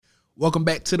Welcome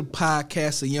back to the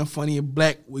podcast of Young Funny and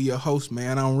Black with your host,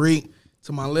 man. I'm Rick.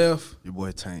 To my left, your boy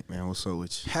Tank, man. What's up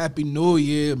with you? Happy New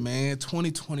Year, man.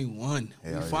 2021.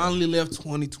 We finally left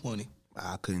 2020.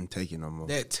 I couldn't take it no more.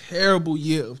 That terrible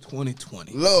year of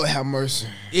 2020. Lord have mercy.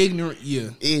 Ignorant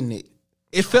year. Isn't it?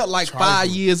 It felt like 5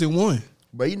 years in one.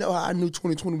 But you know how I knew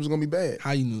 2020 was going to be bad?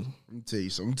 How you knew? Let me tell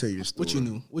you something. Let me tell you a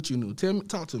story. What you knew? Tell me,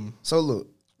 talk to me. So look,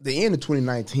 the end of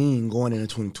 2019 going into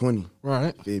 2020.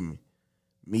 Right. Feel me?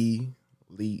 Me,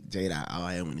 Lee, Jada, all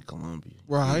I went to Columbia.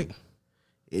 Right.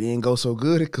 It didn't go so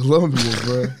good at Columbia,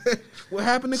 bro. What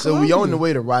happened to so Columbia? So we on the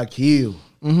way to Rock Hill.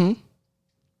 Mm-hmm.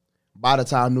 By the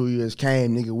time New Year's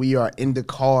came, nigga, we are in the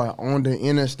car on the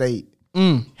interstate,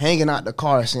 hanging out the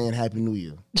car saying Happy New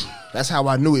Year. That's how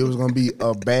I knew it was gonna be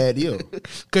a bad year.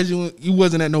 Cause you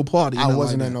wasn't at no party. I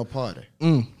wasn't at no party.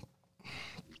 I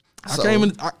came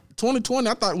in 2020.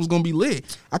 I thought it was gonna be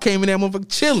lit. I came in that motherfucker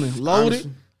chilling,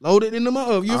 loaded in the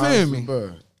mother. You feel me?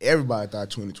 Bro, everybody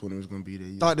thought 2020 was gonna be their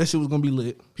year. Thought that shit was gonna be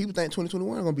lit. People think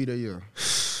 2021 is gonna be their year.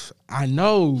 I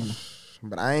know.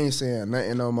 But I ain't saying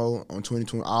nothing no more on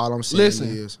 2020. All I'm saying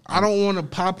is... I don't want to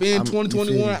pop in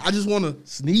 2021. I just want to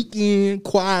sneak in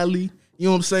quietly, you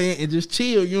know what I'm saying, and just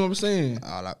chill, you know what I'm saying?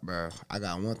 Bro, I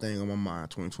got one thing on my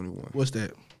mind, 2021. What's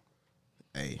that?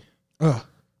 Hey.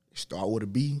 Start with a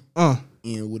B,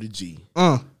 end with a G.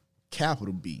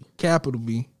 Capital B. Capital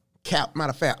B. Matter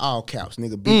of fact, all caps,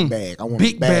 nigga. Big bag. I want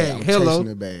big a bag. bag. Hello.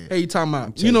 Bag. Hey, you talking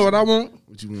about? You know what I want?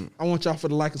 What you want? I want y'all for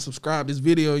the like and subscribe this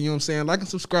video, you know what I'm saying? Like and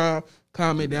subscribe,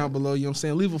 comment down below, you know what I'm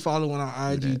saying? Leave a follow on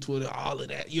our IG, Twitter, all of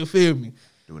that. You feel me?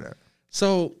 Do that.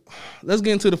 So, let's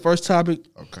get into the first topic.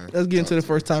 Okay. Let's get into the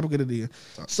first topic of the day.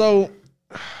 So,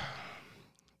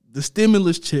 the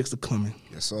stimulus checks are coming.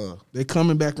 Yes, sir. They're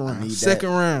coming back around. Second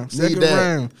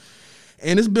round.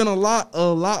 And it's been a lot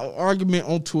of argument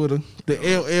on Twitter, the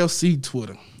LLC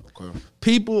Twitter. Okay.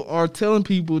 People are telling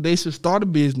people they should start a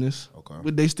business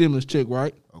with their stimulus check,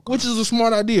 right? Okay. Which is a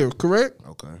smart idea, correct?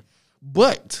 Okay.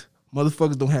 But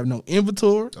motherfuckers don't have no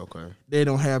inventory. Okay. They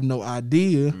don't have no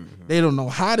idea. Mm-hmm. They don't know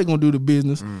how they're gonna do the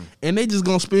business. And they just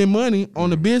gonna spend money on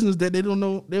the business that they don't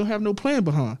know, they don't have no plan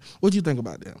behind. What you think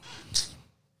about that?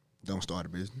 Don't start a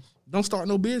business. Don't start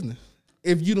no business.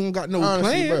 If you don't got no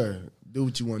Honestly, plan. Bro, do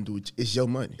what you want to do. It's your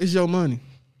money. It's your money.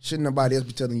 Shouldn't nobody else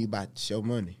be telling you about your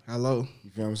money? Hello. You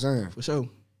feel what I'm saying? For sure.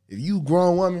 If you a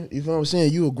grown woman, you feel what I'm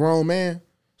saying? You a grown man,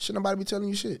 shouldn't nobody be telling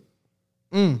you shit?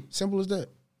 Simple as that.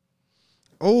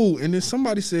 Oh, and then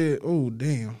somebody said, oh,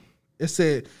 damn. It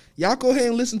said, y'all go ahead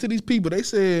and listen to these people. They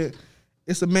said,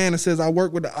 it's a man that says, I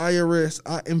work with the IRS.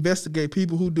 I investigate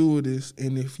people who do this.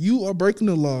 And if you are breaking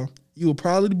the law, you will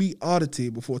probably be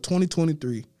audited before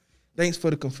 2023. Thanks for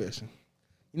the confession.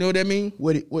 You know what that mean?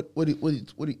 What are you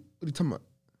talking about?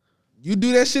 You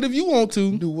do that shit if you want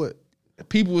to. Do what?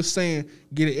 People were saying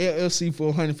get an LLC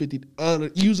for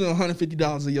using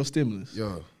 $150 of your stimulus.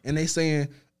 Yeah. And they saying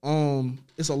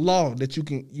it's a law that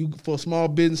you for small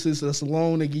businesses, that's a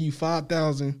loan, they give you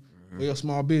 $5,000 for your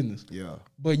small business. Yeah.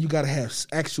 But you gotta have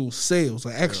actual sales,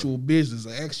 or actual business,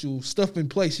 or actual stuff in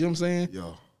place. You know what I'm saying?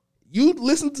 Yeah. You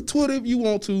listen to Twitter if you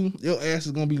want to, your ass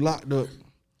is gonna be locked up.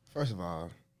 First of all,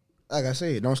 like I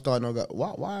said, don't start no.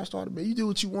 Why start a business? You do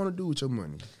what you want to do with your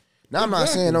money. Now, I'm not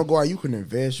saying don't go out. You can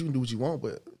invest. You can do what you want.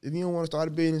 But if you don't want to start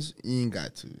a business, you ain't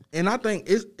got to. And I think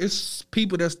it's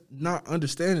people that's not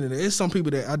understanding it. It's some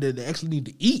people that out there that actually need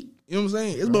to eat. You know what I'm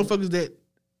saying? It's motherfuckers that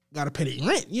got to pay their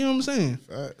rent. You know what I'm saying?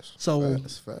 Facts. So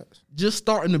Facts. Just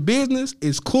starting the business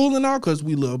is cool and all because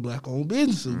we love black-owned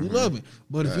businesses. We love it.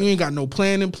 But if you ain't got no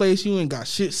plan in place, you ain't got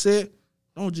shit set,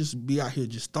 don't just be out here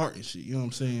just starting shit, you know what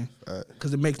I'm saying?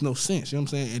 Because it makes no sense, you know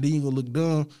what I'm saying? And then you going to look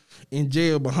dumb in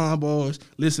jail behind bars,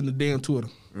 listen to damn Twitter.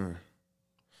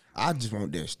 I just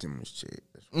want that stimulus check.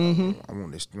 I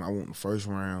want this. I want the first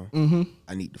round.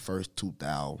 I need the first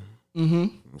 2,000. You know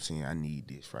what I'm saying? I need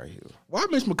this right here. Why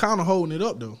Mitch McConnell holding it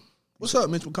up, though? What's up,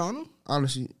 Mitch McConnell?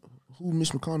 Honestly, who Mitch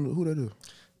McConnell, who that is?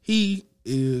 He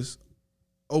is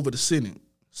over the Senate.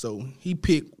 So he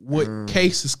picked what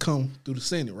cases come through the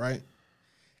Senate, right?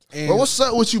 And well, what's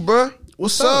up with you, bro?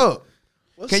 What's up?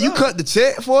 Can you cut the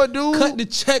check for it, dude? Cut the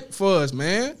check for us,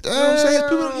 man. You know what I'm saying?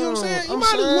 People, you know what I'm saying? You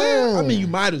might as well. I mean, you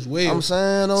might as well. I'm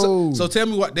saying, So tell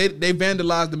me what, they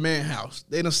vandalized the man's house.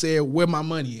 They done said, where my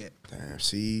money at? Damn,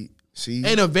 see.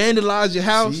 They done vandalized your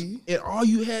house, and all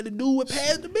you had to do was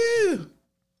pass the bill.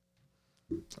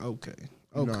 Okay.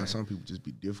 You know how some people just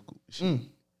be difficult.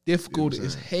 Difficult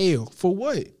as hell. For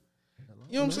what?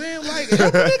 You know what I'm saying? Like,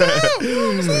 helping it out. You know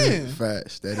what I'm saying?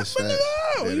 Facts. That is helping facts.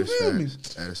 It out. That You is feel me?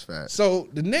 facts. That is facts. So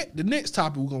the next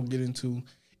topic we're gonna get into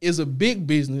is a big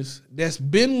business that's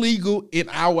been legal in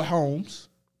our homes,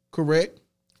 correct?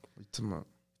 What you talking about?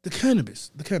 The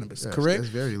cannabis, Yes, correct? It's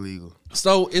very legal.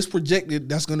 So it's projected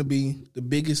that's going to be the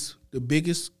biggest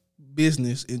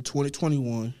business in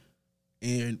 2021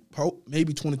 and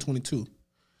maybe 2022.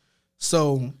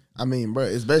 So I mean, bro,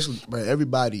 it's basically, bro,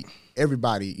 everybody,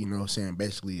 you know what I'm saying,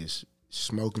 basically is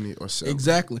smoking it or selling.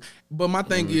 exactly. But my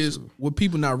thing is, what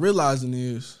people not realizing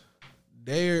is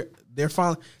they're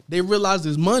finally they realize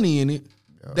there's money in it.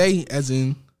 Yeah. They, as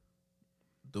in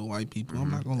the white people,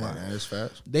 I'm not gonna lie. Yeah, that's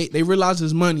facts. They realize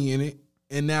there's money in it,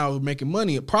 and now making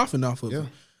money, a profit off of Yeah. it.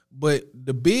 But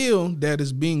the bill that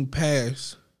is being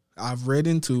passed, I've read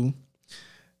into,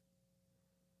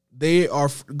 they are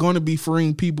going to be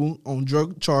freeing people on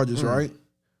drug charges, right?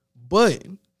 But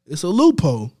it's a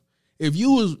loophole. If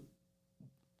you was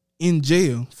in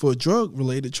jail for drug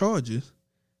related charges,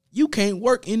 you can't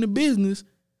work in the business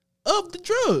of the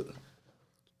drug.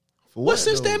 For What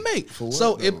sense though? that make? For what,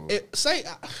 So though? if say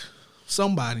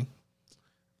somebody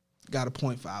got a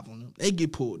 0.5 on them, they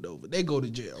get pulled over, they go to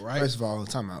jail, right? First of all,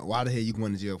 time out. Why the hell you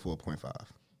going to jail for a 0.5?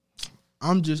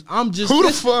 I'm just. Who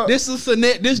the fuck? This is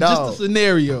just Dog. a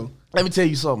scenario, Let me tell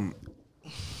you something.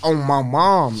 On my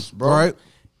mom's, bro. right?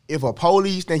 If a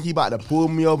police think he about to pull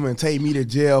me over and take me to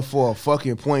jail for a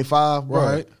fucking 0.5, bro,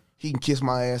 Right. he can kiss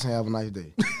my ass and have a nice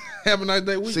day. Have a nice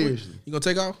day. Seriously. You gonna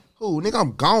take off Who, nigga,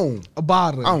 I'm gone. a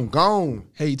bottle? I'm gone.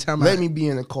 Hey, time Let out. me be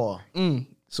in the car. Soon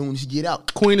as you get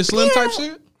out. Queen and Slim type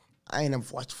shit. I ain't never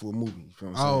watched a full movie. You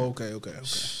feel what I'm saying? Oh,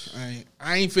 okay.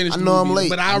 I ain't finished. I the know I'm movie, late.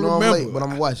 but I know remember. I'm late, but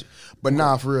I'm watching. But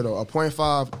nah, for real though, a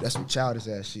 0.5, that's some childish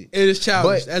ass shit. It is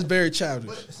childish. But- That's very But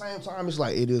childish. at the same time, it's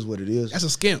like it is what it is. That's a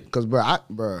skimp. Cause bro,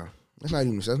 that's not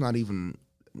even.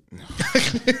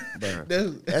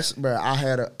 Bro, bro. I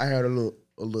had a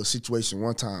little situation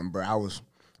one time, bro. I was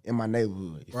in my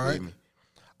neighborhood. You Right. feel me?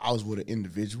 I was with an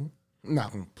individual. I'm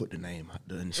not gonna put the name out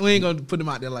there. We ain't gonna put them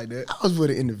out there like that, I was with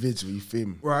an individual. You feel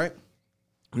me? right?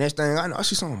 Next thing I know, I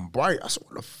see something bright. I said,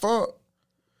 "What the fuck?"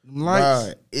 Them lights,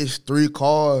 Bruh, it's 3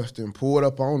 cars then pulled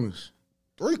up on us.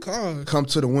 3 cars. Come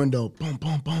to the window, boom,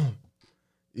 boom, boom.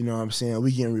 You know what I'm saying?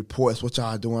 We getting reports. What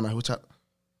y'all doing? Like, what y'all?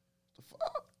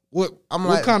 What? I'm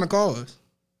what like- kind of cars?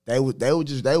 They were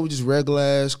just regular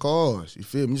ass cars. You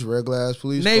feel me? Just regular ass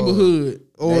police Neighborhood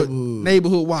or Neighborhood.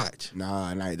 neighborhood watch. Cars.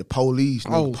 Nah, like the police.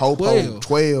 Oh, Nigga, 12.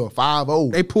 12,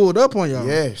 5-0. They pulled up on y'all.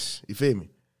 Yes, you feel me?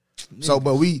 So,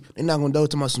 but they not gonna do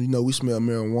it to us. You know, we smell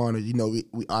marijuana. You know,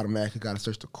 we automatically gotta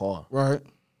search the car. Right.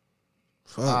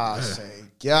 Fuck. I say,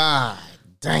 God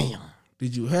damn.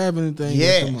 Did you have anything?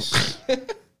 Yes.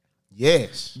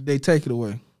 Yes. They take it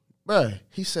away. Bruh,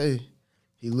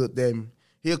 he looked at me.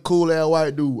 He a cool ass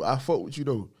white dude. I fuck with you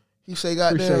though. He say,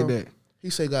 goddamn. Appreciate that. He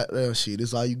say, goddamn, shit,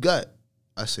 this all you got?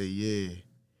 I say, yeah.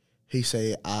 He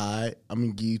say, all right, I'm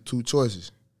gonna give you 2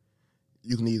 choices.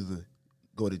 You can either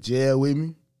go to jail with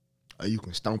me or you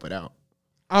can stomp it out.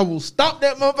 I will stomp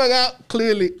that motherfucker out.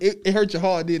 Clearly, it hurt your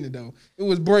heart, didn't it, though? It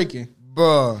was breaking.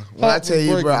 Bruh, when I Heart tell was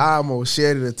you, breaking. bruh, I almost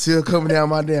shedded a tear coming down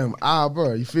my damn eye,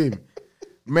 bruh. You feel me?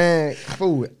 Man,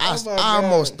 fool, I Oh my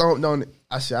almost God. stomped on it.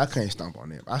 I said, I can't stomp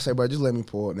on it. I said, bro, just let me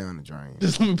pour it down the drain.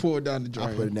 Just let me pour it down the I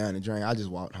put drain. it down the drain. I just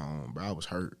walked home, bro. I was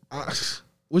hurt.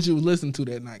 What you was listening to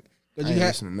that night? 'Cause I you ain't had-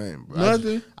 listening to nothing, bro.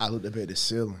 Nothing? I looked up at the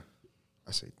ceiling.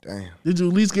 I said, damn. Did you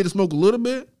at least get to smoke a little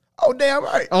bit? Oh, damn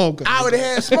right. Oh, okay. I would have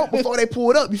had smoke before they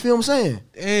pulled up. You feel what I'm saying?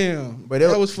 Damn. But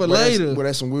that was for later. But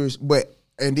that's some weird. But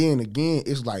and then again,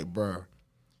 it's like, bro.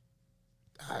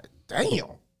 God damn.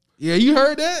 Yeah, you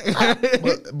heard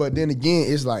that? But then again,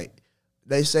 it's like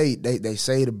they say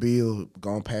the bill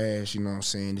gonna pass. You know what I'm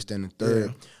saying? This, that, and the third.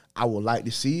 Yeah. I would like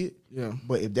to see it. Yeah.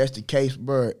 But if that's the case,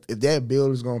 bro, if that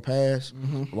bill is gonna pass,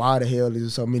 why the hell is there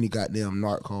so many goddamn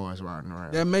narc cars riding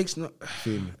around? That makes no.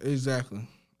 Feel me? Exactly.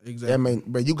 That mean,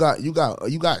 but you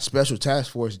got special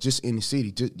task force just in the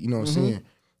city. Just you know what I'm saying?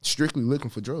 Strictly looking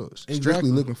for drugs. Exactly. Strictly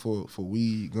looking for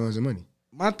weed, guns, and money.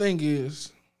 My thing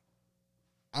is,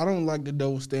 I don't like the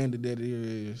double standard that there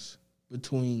is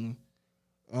between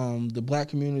the black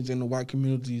communities and the white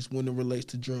communities when it relates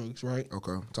to drugs, right?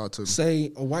 Okay, talk to me.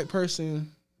 Say a white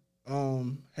person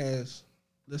has,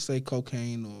 let's say,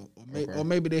 cocaine or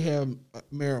maybe they have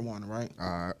marijuana, right?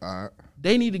 All right.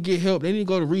 They need to get help. They need to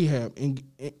go to rehab and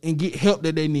get help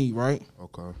that they need, right?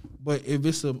 Okay. But if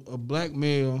it's a black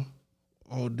male,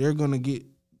 they're gonna get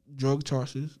drug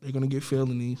charges. They're gonna get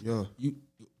felonies. Yeah.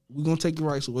 We're gonna take your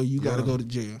rights away. You gotta Yeah. go to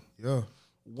jail. Yeah.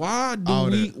 Why All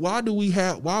do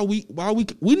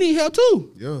we need help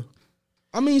too? Yeah.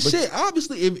 I mean, shit.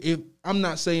 Obviously, if I'm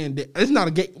not saying that it's not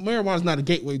marijuana's not a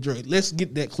gateway drug. Let's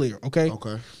get that clear, okay?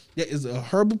 Okay. That is a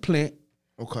herbal plant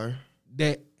Okay.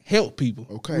 that help people.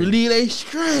 Okay. Relieve their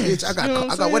stress. Bitch, I got, You know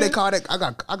I got what they call that. I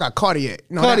got cardiac.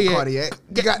 No, Cardiac. not cardiac.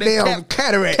 You got damn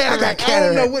cataract. I got Cataract. I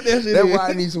cataract. don't know what that shit That's is. why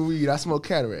I need some weed. I smoke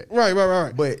cataract.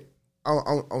 Right. But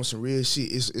on some real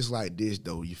shit, it's like this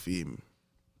though. You feel me?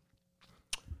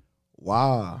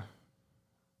 Wow.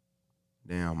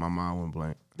 Damn, my mind went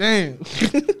blank. Damn.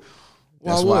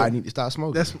 That's why I need to stop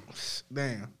smoking. That's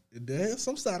damn. There's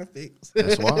some side effects.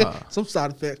 That's why. Some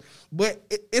side effects. But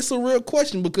it's a real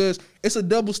question because it's a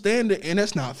double standard and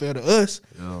that's not fair to us.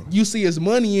 Yeah. You see it's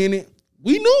money in it.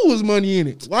 We knew it was money in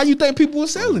it. Why you think people were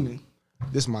selling it?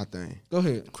 This my thing. Go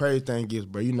ahead. Crazy thing is,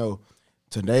 bro, you know,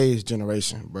 today's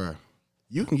generation, bro,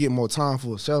 you can get more time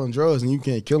for selling drugs than you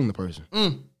can killing the person.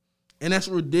 And that's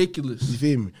ridiculous. You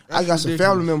feel me? That's I got some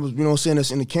ridiculous. family members, you know, saying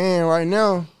that's in the can right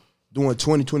now, doing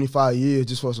 20, 25 years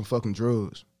just for some fucking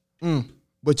drugs.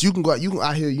 But you can go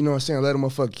out here, you know what I'm saying, let a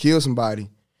motherfucker kill somebody,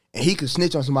 and he could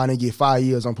snitch on somebody and get 5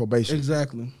 years on probation.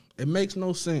 Exactly. It makes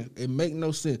no sense. It make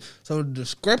no sense. So the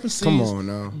discrepancies Come on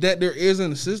now. that there is in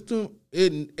the system,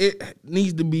 it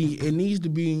needs to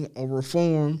be a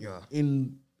reform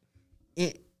in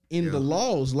the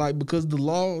laws, like because the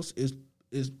laws is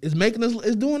making us,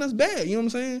 it's doing us bad. You know what I'm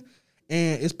saying?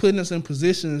 And it's putting us in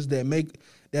positions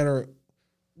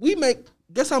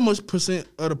guess how much percent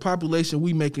of the population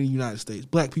we make in the United States?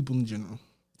 Black people in general.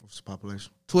 What's the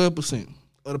population? 12%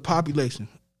 of the population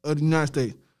of the United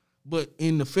States. But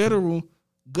in the federal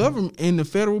government, in the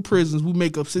federal prisons, we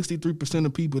make up 63%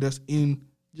 of people that's in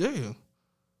jail.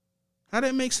 How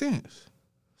that make sense?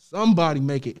 Somebody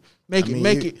make it make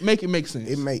sense.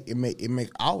 It make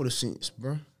all the sense,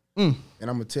 bro. And I'm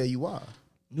gonna tell you why.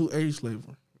 New age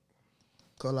slavery.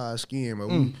 Color our skin,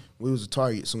 bro. We was a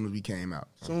target as soon as we came out.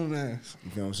 Soon as.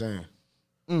 You feel what I'm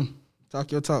saying?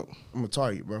 Talk your talk. I'm a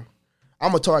target, bro.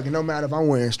 I'm a target no matter if I'm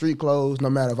wearing street clothes, no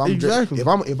matter if I'm Exactly.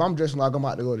 if I'm dressing like I'm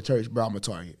about to go to church, bro, I'm a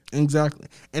target. Exactly.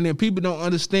 And then people don't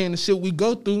understand the shit we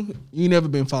go through. You never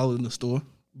been followed in the store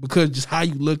because just how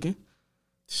you looking.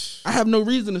 I have no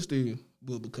reason to steal,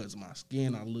 but because of my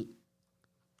skin, I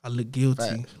look guilty.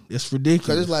 Facts. It's ridiculous.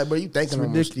 Cause it's like, bro, you thinking I'm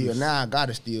gonna ridiculous. steal. Now I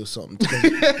gotta steal something.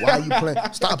 Why you playing?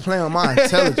 Stop playing on my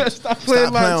intelligence. Stop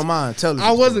playing on my intelligence.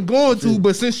 I wasn't going to,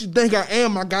 but since you think I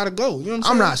am, I gotta go. You know what I'm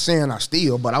saying? I'm not saying I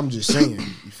steal, but I'm just saying.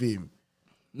 You feel me?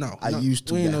 No, I used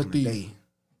to we ain't back no in the thief.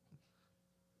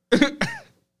 day.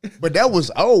 But that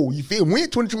was old. You feel me? We in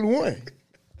 2021.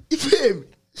 You feel me?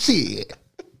 Shit.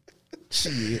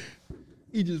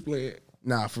 He just played.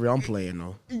 Nah, for real, I'm playing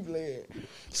though. He played.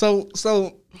 So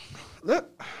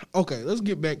let's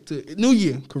get back to New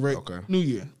Year, correct? Okay. New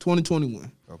Year,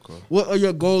 2021. Okay. What are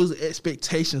your goals and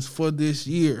expectations for this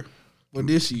year? For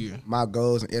this year? My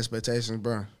goals and expectations,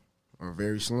 bro, are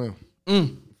very slim.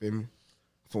 You feel me?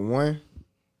 For one,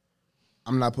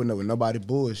 I'm not putting up with nobody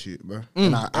bullshit, bro.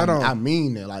 And I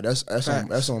mean that. Like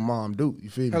that's on Mom Duke. You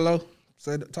feel me? Hello?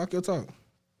 Say that, talk your talk.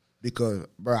 Because,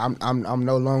 bro, I'm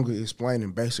no longer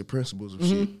explaining basic principles of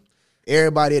shit.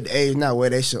 Everybody at the age now where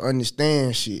they should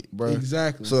understand shit, bro.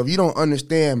 Exactly. So if you don't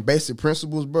understand basic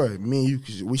principles, bro, me and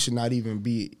you, we should not even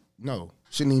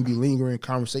shouldn't even be lingering,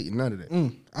 conversating, none of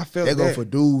that. I felt They that. go for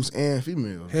dudes and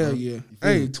females. Hell bro. yeah. You feel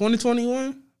Hey, me?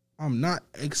 2021, I'm not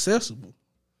accessible.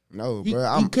 No, You, bro.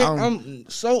 I'm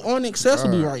so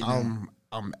unaccessible right now.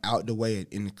 I'm out the way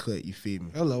in the cut, you feel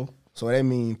me? Hello. So that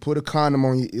means put a condom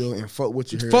on your ear and fuck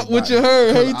what you heard. Fuck what you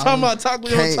heard. Hey, you talking about talk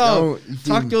your can't- talk. don't- you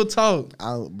feel Talk me? your talk.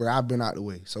 Bro, I've been out the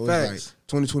way. So Facts. it's like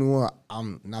 2021,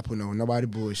 I'm not putting on nobody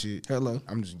bullshit. Hello.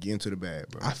 I'm just getting to the bag,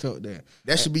 bro. I felt that.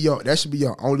 That should be your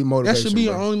only motivation. That should be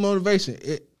bro. your only motivation.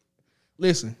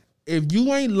 Listen, if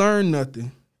you ain't learned nothing,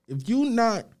 if you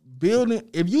not building,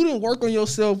 if you didn't work on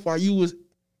yourself while you was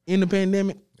in the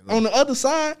pandemic, on the other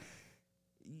side,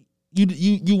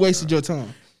 you wasted your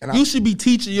time. And you should be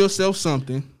teaching yourself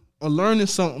something or learning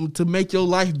something to make your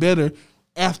life better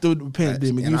after the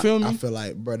pandemic. And You feel me? I feel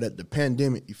like, bro, that the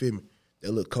pandemic, you feel me?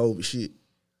 That little COVID shit,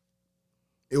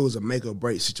 it was a make or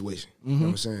break situation. You know what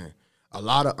I'm saying? A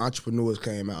lot of entrepreneurs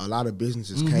came out. A lot of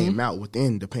businesses came out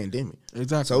within the pandemic.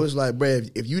 Exactly. So it's like, bro,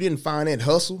 if you didn't find that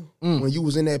hustle when you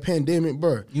was in that pandemic,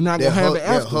 bro, You're not gonna have it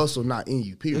that after. hustle not in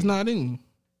you, period. It's not in you.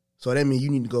 So that means you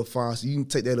need to go find, so you can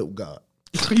take that up with God.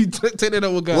 You take that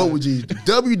up with God. What would Jesus do?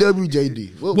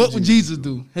 WWJD. What would Jesus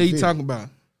do? Hey, you feel talking about?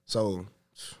 So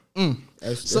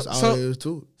that's all so- there is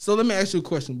to it. So let me ask you a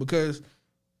question because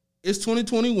it's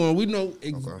 2021. We know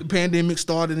the pandemic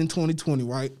started in 2020,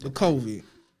 right? The COVID.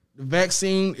 The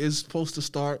vaccine is supposed to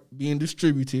start being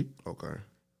distributed. Okay.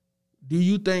 Do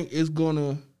you think it's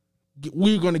gonna?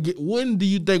 When do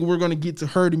you think we're gonna get to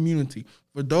herd immunity?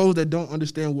 For those that don't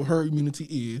understand what herd immunity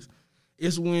is,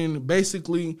 it's when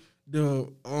basically the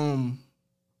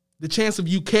the chance of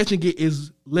you catching it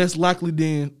is less likely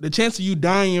than the chance of you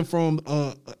dying from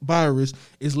a virus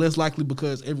is less likely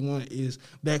because everyone is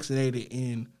vaccinated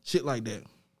and shit like that.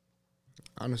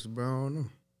 Honestly, bro, I don't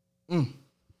know.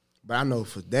 But I know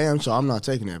for damn sure I'm not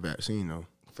taking that vaccine though.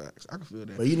 Facts, I can feel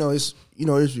that. But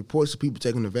it's reports of people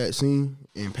taking the vaccine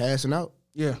and passing out.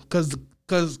 Yeah, because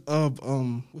of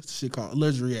what's the shit called?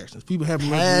 Allergic reactions. People have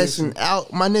Passing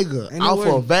out, my nigga, Ain't out no for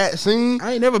a way. vaccine.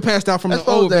 I ain't never passed out from That's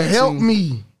the old supposed to vaccine. help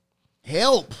me.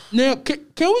 Help. Now, can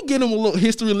we get them a little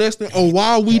history lesson on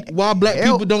why black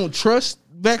people don't trust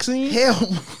vaccines? Help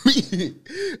me.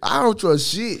 I don't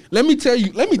trust shit. Let me tell you.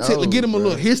 Get them a bro.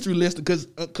 little history lesson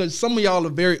because some of y'all are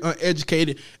very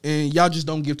uneducated and y'all just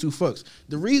don't give two fucks.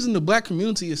 The reason the black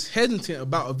community is hesitant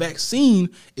about a vaccine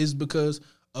is because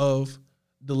of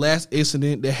the last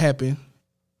incident that happened.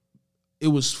 It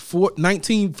was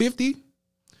 1950.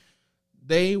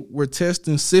 They were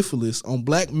testing syphilis on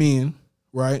black men,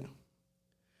 right?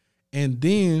 And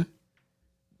then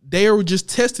they were just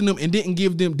testing them and didn't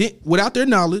give them, without their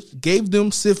knowledge, gave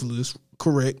them syphilis,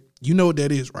 correct? You know what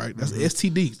that is, right? That's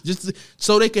STDs. Just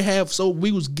so they could have, so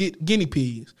we was guinea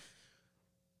pigs.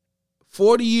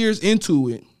 40 years into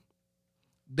it,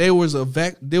 there was a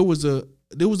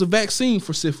vaccine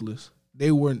for syphilis.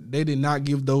 They did not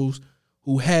give those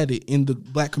who had it in the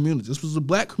black community. This was a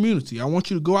black community. I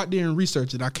want you to go out there and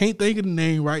research it. I can't think of the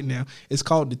name right now. It's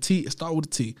called the T. It starts with a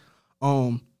T.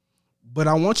 But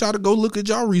I want y'all to go look at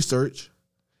y'all research.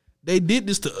 They did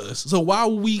this to us. So why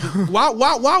would we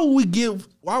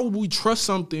trust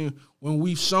something when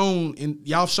we've shown in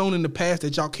the past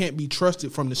that y'all can't be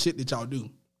trusted from the shit that y'all do?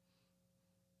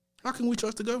 How can we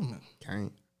trust the government?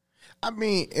 Can't. I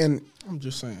mean, and I'm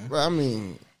just saying. well, I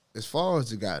mean, as far as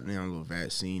the goddamn little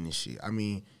vaccine and shit, I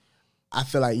mean, I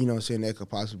feel like, that could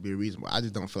possibly be a reason, but I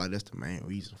just don't feel like that's the main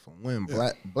reason for when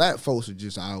black folks have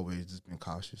just always just been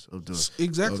cautious of the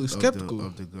skeptical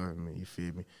of the government. You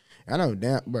feel me? I know,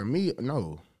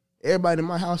 no. Everybody in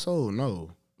my household,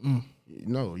 no,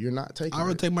 no, you're not taking. I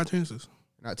would take my chances.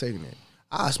 Not taking that.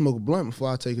 I smoke a blunt before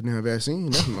I take a damn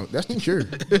vaccine. That's the cure.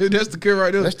 That's the cure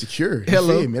right there. That's the cure.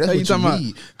 Hello. You feel me? That's How what you you talking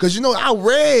need. Because I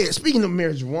read, speaking of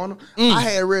marijuana, I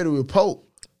had read a report.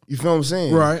 You feel what I'm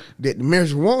saying? Right. That the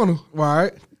marijuana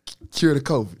Right. cure the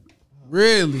COVID.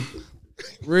 Really?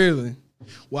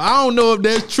 Well, I don't know if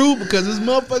that's true because this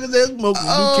motherfuckers that smoking do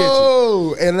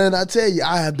Oh, and then I tell you,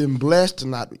 I have been blessed to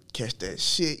not catch that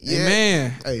shit yet.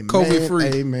 Amen. Amen. COVID free.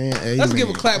 Amen. Let's give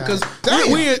a clap because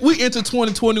we enter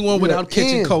 2021 without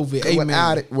catching COVID.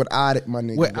 Amen. Without it, my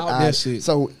nigga. Without that shit.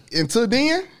 So until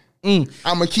then, I'm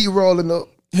going to keep rolling up.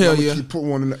 Hell I'ma yeah. keep put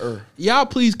one in the earth. Y'all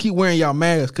please keep wearing y'all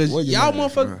masks because Wear your y'all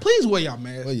mask, motherfuckers, man. please wear y'all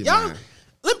masks. Wear your Y'all, mask.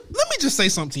 let me just say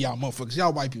something to y'all motherfuckers,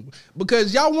 y'all white people.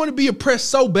 Because y'all want to be oppressed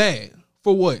so bad.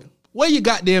 For what? Wear your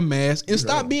goddamn mask and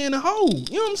stop being a hoe.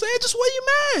 You know what I'm saying? Just wear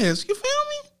your mask. You feel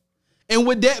me? And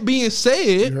with that being You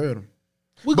said, heard him.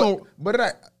 we're going to But it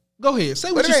ain't, go ahead. Say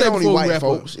but what it you ain't say only before we white wrap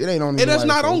folks. up. It ain't only And that's white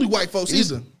not folks. only white folks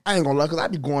either. I ain't gonna lie, cause I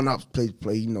be going out to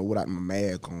play, without my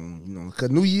mask on, cause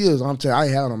New Year's, I'm telling you, I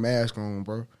ain't had no mask on,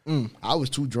 bro. I was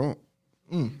too drunk.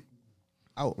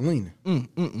 I was leaning.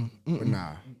 But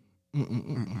nah.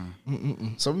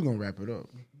 So we gonna wrap it up.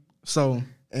 So,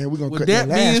 And we're gonna with cut that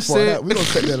that being last part said- out. We're gonna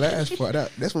cut that last part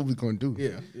out. That's what we're gonna do.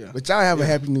 Yeah. But y'all have a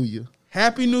happy New Year.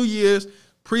 Happy New Year's.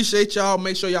 Appreciate y'all.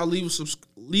 Make sure y'all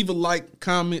leave a like,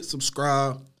 comment,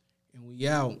 subscribe. And we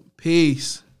out.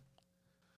 Peace.